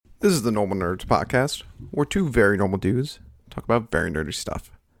This is the Normal Nerds podcast, where two very normal dudes talk about very nerdy stuff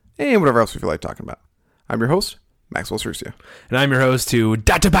and whatever else we feel like talking about. I'm your host, Maxwell Cercia. And I'm your host to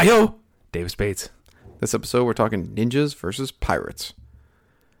Data Bio, Davis Bates. This episode, we're talking ninjas versus pirates.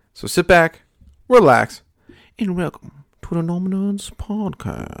 So sit back, relax, and welcome to the Normal Nerds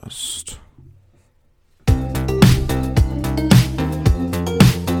podcast.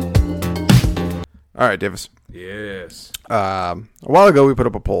 All right, Davis. Yes. A while ago, we put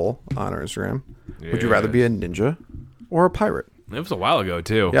up a poll on our Instagram. Would you rather be a ninja or a pirate? It was a while ago,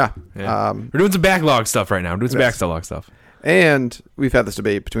 too. Yeah. We're doing some backlog stuff right now. We're doing some backlog stuff. And we've had this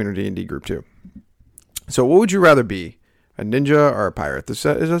debate between our D&D group, too. So what would you rather be, a ninja or a pirate?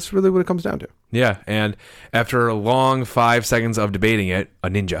 That's really what it comes down to. Yeah, and after a long 5 seconds of debating it, a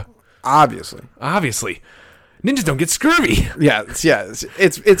ninja. Obviously. Ninjas don't get scurvy. Yeah.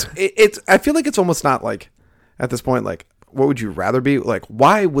 It's. I feel like it's almost not like, at this point, like, what would you rather be? Like,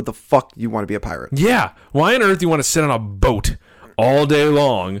 why would the fuck you want to be a pirate? Yeah. Why on earth do you want to sit on a boat all day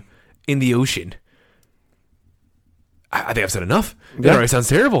long in the ocean? I think I've said enough. It already sounds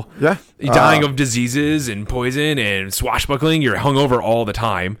terrible. Yeah. You're dying of diseases and poison and swashbuckling. You're hungover all the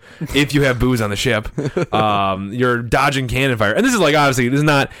time if you have booze on the ship. You're dodging cannon fire. And this is like, obviously, this is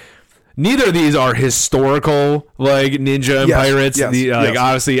not... Neither of these are historical, like, ninja and pirates. Yes.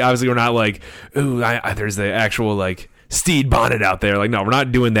 Obviously, we're not like, ooh, there's the actual, like, Steed Bonnet out there. Like, no, we're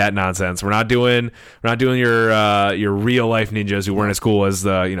not doing that nonsense. We're not doing your real life ninjas who weren't as cool as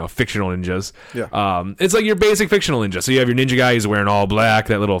the fictional ninjas. Yeah. It's like your basic fictional ninja. So you have your ninja guy who's wearing all black,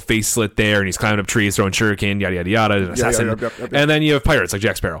 that little face slit there, and he's climbing up trees, throwing shuriken, yada yada yada, an assassin. Yep. And then you have pirates like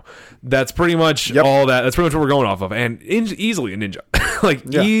Jack Sparrow. That's pretty much all that. That's pretty much what we're going off of, and easily a ninja,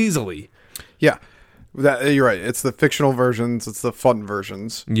 easily. Yeah. You're right. It's the fictional versions. It's the fun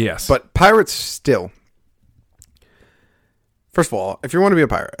versions. Yes. But pirates still. First of all, if you want to be a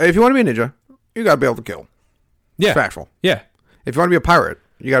pirate, if you want to be a ninja, you got to be able to kill. Yeah. It's factual. Yeah. If you want to be a pirate,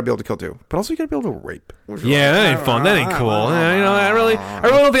 you got to be able to kill too. But also, you got to be able to rape. Yeah, that ain't fun. That ain't cool. I really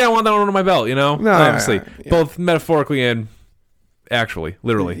don't think I want that one under my belt. No, obviously, both metaphorically and actually,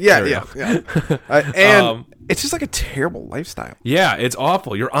 literally. Yeah. And it's just like a terrible lifestyle. Yeah, it's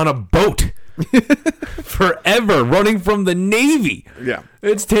awful. You're on a boat forever, running from the Navy. Yeah,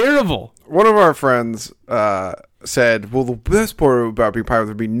 it's terrible. One of our friends said, "Well, the best part about being a pirate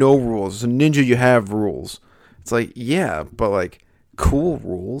would be no rules. As a ninja, you have rules." It's like, yeah, but like cool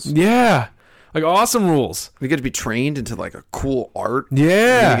rules. Yeah, like awesome rules. You get to be trained into like a cool art.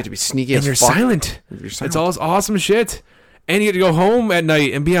 Yeah, and you get to be sneaky and as fuck. Silent. It's all awesome shit. And you get to go home at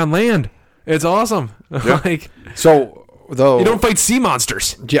night and be on land. It's awesome. Yeah. So though you don't fight sea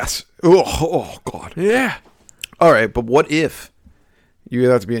monsters. Yes. Oh God. Yeah. All right, but what if you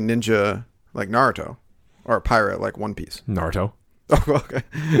have to be a ninja like Naruto or a pirate like One Piece? Naruto. Oh, okay.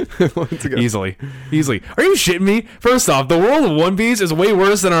 Easily. Are you shitting me? First off, the world of One Piece is way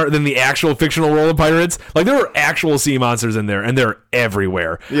worse than the actual fictional world of pirates. Like, there are actual sea monsters in there, and they're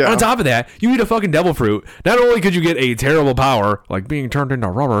everywhere. Yeah. On top of that, you eat a fucking devil fruit. Not only could you get a terrible power, like being turned into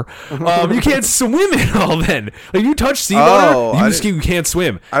rubber, you can't swim at all then. Like, you touch sea water, you can't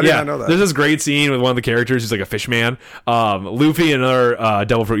swim. I did not know that. There's this great scene with one of the characters who's like a fish man. Luffy and another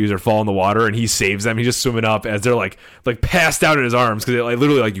devil fruit user fall in the water, and he saves them. He's just swimming up as they're like passed out in his arms because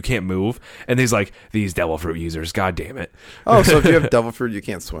literally you can't move, and he's like, these devil fruit users, god damn it. Oh, so if you have devil fruit, you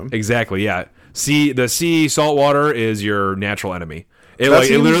can't swim. Exactly. Yeah. The salt water is your natural enemy. It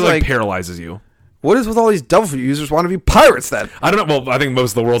literally paralyzes you. What is with all these devil fruit users want to be pirates then? I don't know. Well, I think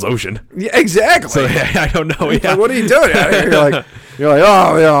most of the world's ocean. Yeah, exactly. So I don't know. Yeah. Like, what are you doing out here? You're like,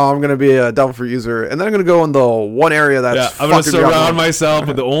 oh, I'm gonna be a devil fruit user, and then I'm gonna go in the one area that's I'm gonna surround myself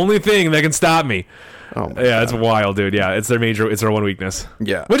with the only thing that can stop me. Oh my God. It's wild, dude. Yeah, it's their one weakness.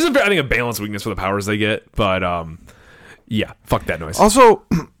 Yeah, which is I think a balanced weakness for the powers they get. But yeah, fuck that noise. Also,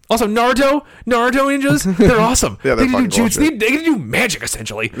 Naruto ninjas, they're awesome. Yeah, they can do jutsu. They can do magic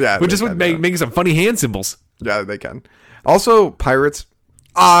essentially. Yeah, which is what making some funny hand symbols. Yeah, they can. Also, pirates,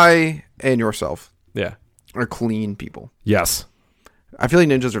 I and yourself, are clean people. Yes, I feel like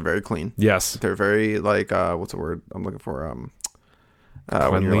ninjas are very clean. Yes, they're very like what's the word I'm looking for?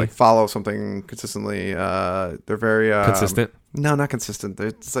 When you like follow something consistently, they're very consistent. No, not consistent.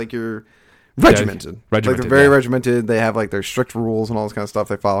 It's like you're regimented. Like they're very regimented. They have like their strict rules and all this kind of stuff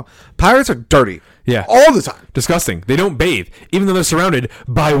they follow. Pirates are dirty. Yeah, all the time. Disgusting. They don't bathe, even though they're surrounded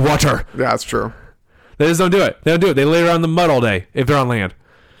by water. Yeah, that's true. They just don't do it. They lay around in the mud all day if they're on land.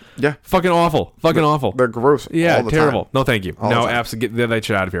 Yeah. Fucking awful. Awful. They're gross. Yeah, all the terrible. Time. No, thank you. All no, absolutely. Get that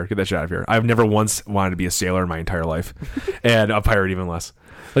shit out of here. Get that shit out of here. I've never once wanted to be a sailor in my entire life. And a pirate even less.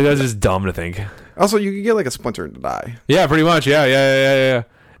 Like, that's just dumb to think. Also, you can get like a splinter and die. Yeah, pretty much. Yeah.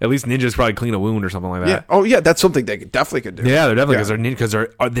 At least ninjas probably clean a wound or something like that. Yeah. Oh, yeah. That's something they definitely could do. Yeah, they're definitely because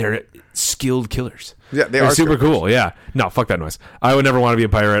they're skilled killers. Yeah, They're super cool. Yeah, no, fuck that noise. I would never want to be a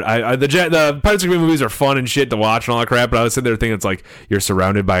pirate. The Pirates of the Caribbean movies are fun and shit to watch and all that crap. But I was sitting there thinking, it's like you're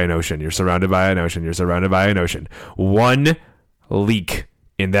surrounded by an ocean. You're surrounded by an ocean. You're surrounded by an ocean. One leak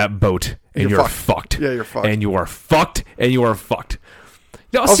in that boat, and you're fucked. Yeah, you're fucked. And you are fucked. And you are fucked.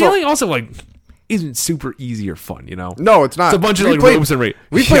 Now, sailing also like isn't super easy or fun, you know? No, it's not. It's a bunch of like ropes and we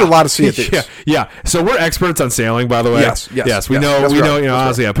played a lot of Sea of Thieves. Yeah. So we're experts on sailing, by the way. Yes. We know. You know,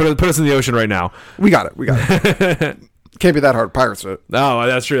 honestly, yeah. Put us in the ocean right now. We got it. Can't be that hard. Pirates it. No,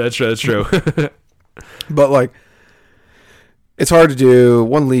 that's true. But like, it's hard to do.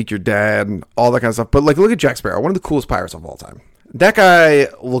 One leak, you're dead, and all that kind of stuff. But like, look at Jack Sparrow, one of the coolest pirates of all time. That guy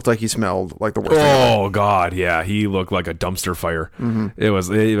looked like he smelled like the worst. Oh God, yeah, he looked like a dumpster fire. Mm-hmm. It was.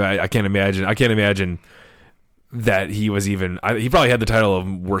 I can't imagine that he was even. He probably had the title of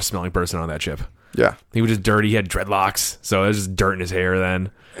worst smelling person on that ship. Yeah, he was just dirty. He had dreadlocks, so there's just dirt in his hair. Then,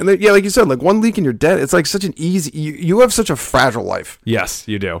 and then, yeah, like you said, like one leak and you're dead. It's like such an easy. You have such a fragile life. Yes,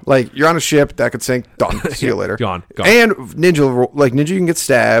 you do. Like you're on a ship that could sink. Done. See you later. Gone. And ninja, you can get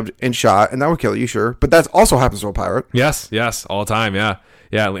stabbed and shot, and that would kill you, sure. But that also happens to a pirate. Yes, all the time. Yeah,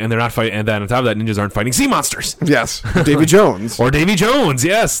 and they're not fighting. And then on top of that, ninjas aren't fighting sea monsters. Yes, Davy Jones or Davy Jones.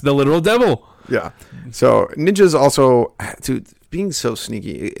 Yes, the literal devil. Yeah. So ninjas also, dude, being so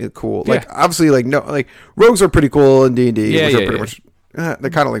sneaky, cool. Like obviously, like no, like rogues are pretty cool in D&D. Yeah, which are pretty much they're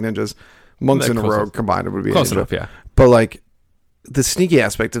kind of like ninjas. Monks and a rogue combined, it would be close a ninja. enough. Yeah. But like the sneaky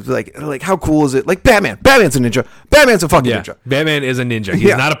aspect of like how cool is it? Like Batman's a ninja. Batman's a fucking ninja. Batman is a ninja.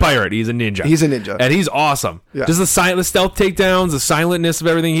 He's not a pirate. He's a ninja. He's a ninja, and he's awesome. Yeah. Just the stealth takedowns, the silentness of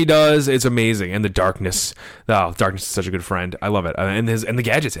everything he does. It's amazing, and the darkness. Oh, darkness is such a good friend. I love it, and the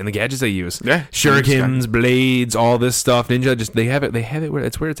gadgets they use. Yeah, shurikens, blades, all this stuff. Ninja just they have it.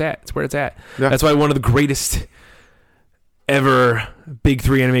 It's where it's at. It's where it's at. Yeah. That's why one of the greatest ever big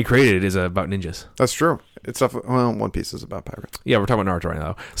 3 anime created is about ninjas. That's true. It's stuff. Well, One Piece is about pirates. Yeah, we're talking about Naruto right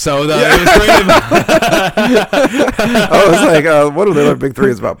now. So I was like, what are the other big 3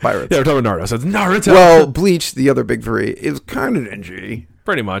 is about pirates? Yeah, we're talking about Naruto. So it's Naruto. Well, Bleach, the other big 3, is kind of ninja.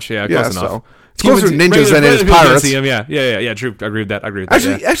 Pretty much, yeah, close enough. So it's closer to ninjas than it is pirates. Yeah, true. I agree with that.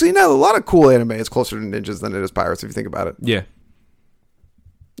 Actually, no, a lot of cool anime is closer to ninjas than it is pirates, if you think about it. Yeah.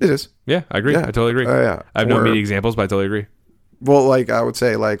 It is. Yeah, I agree. Yeah. I totally agree. Yeah. I have no immediate examples, but I totally agree. Well, like, I would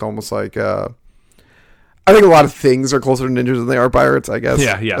say, like, almost like, I think a lot of things are closer to ninjas than they are pirates, I guess.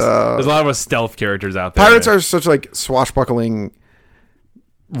 Yeah, yes. There's a lot of stealth characters out there. Pirates are such, like, swashbuckling,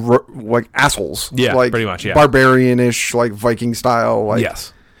 like, assholes. Yeah, like, pretty much, yeah. Barbarian-ish, like, Viking style. Like,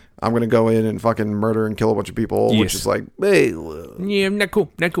 yes. I'm going to go in and fucking murder and kill a bunch of people, which is like, hey. Yeah, not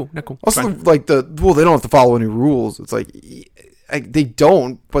cool. Also, like, they don't have to follow any rules. It's like... they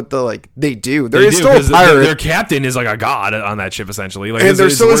don't, but they do. There is still a pirate. Their captain is like a god on that ship, essentially. Like, and there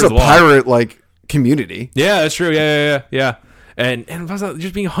still is a pirate like community. Yeah, that's true. Yeah. And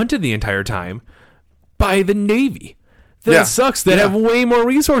just being hunted the entire time by the Navy. That sucks. That have way more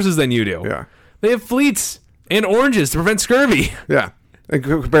resources than you do. Yeah, they have fleets and oranges to prevent scurvy. Yeah, and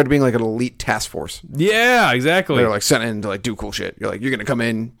compared to being like an elite task force. Yeah, exactly. They're like sent in to like do cool shit. You're gonna come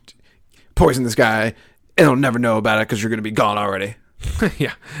in, poison this guy. And they'll never know about it because you're going to be gone already.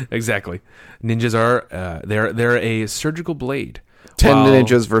 Yeah, exactly. Ninjas are they're a surgical blade. 10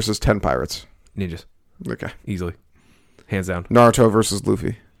 ninjas versus 10 pirates. Ninjas. Okay. Easily. Hands down. Naruto versus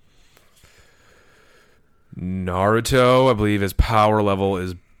Luffy. Naruto, I believe his power level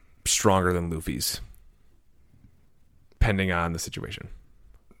is stronger than Luffy's. Depending on the situation.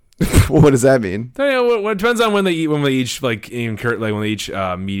 What does that mean? It depends on when they each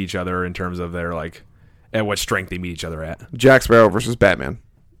meet each other in terms of their like at what strength they meet each other at. Jack Sparrow versus Batman.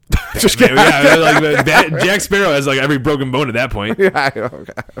 Just kidding. Yeah, Jack Sparrow has like every broken bone at that point. Yeah, I know.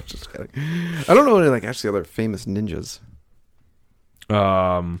 Okay. I'm just kidding. I don't know any like actually other famous ninjas.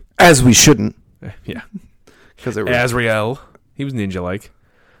 As we shouldn't. Yeah, because they were Azrael. He was ninja like.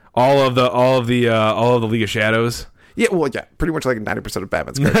 All of the League of Shadows. Yeah, well, yeah, pretty much like 90% of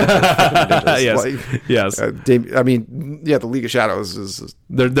Batman's characters. Yes. I mean, yeah, the League of Shadows is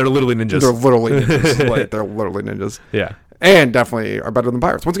they're literally ninjas. They're literally ninjas. They're literally ninjas. Yeah, and definitely are better than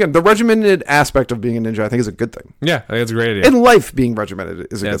pirates. Once again, the regimented aspect of being a ninja, I think, is a good thing. Yeah, I think that's a great idea. In life, being regimented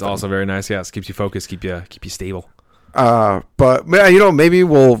is a good thing. It's also very nice. Yes, keeps you focused, keep you stable. But maybe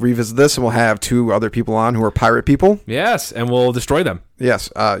we'll revisit this and we'll have 2 other people on who are pirate people. Yes, and we'll destroy them. Yes,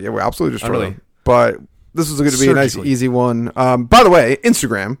 yeah, we'll absolutely destroy them. But this is going to be a nice, easy one. By the way,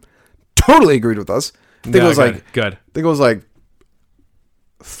 Instagram totally agreed with us. I think it was good. I think it was like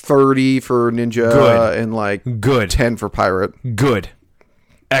 30 for ninja and like 10 for pirate. Good.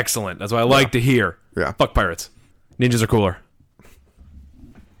 Excellent. That's what I like to hear. Yeah. Fuck pirates. Ninjas are cooler.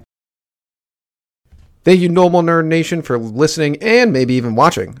 Thank you, Normal Nerd Nation, for listening and maybe even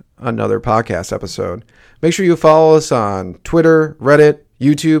watching another podcast episode. Make sure you follow us on Twitter, Reddit,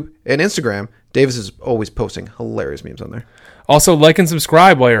 YouTube, and Instagram. Davis is always posting hilarious memes on there. Also, like and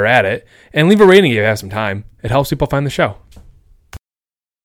subscribe while you're at it, and leave a rating if you have some time. It helps people find the show.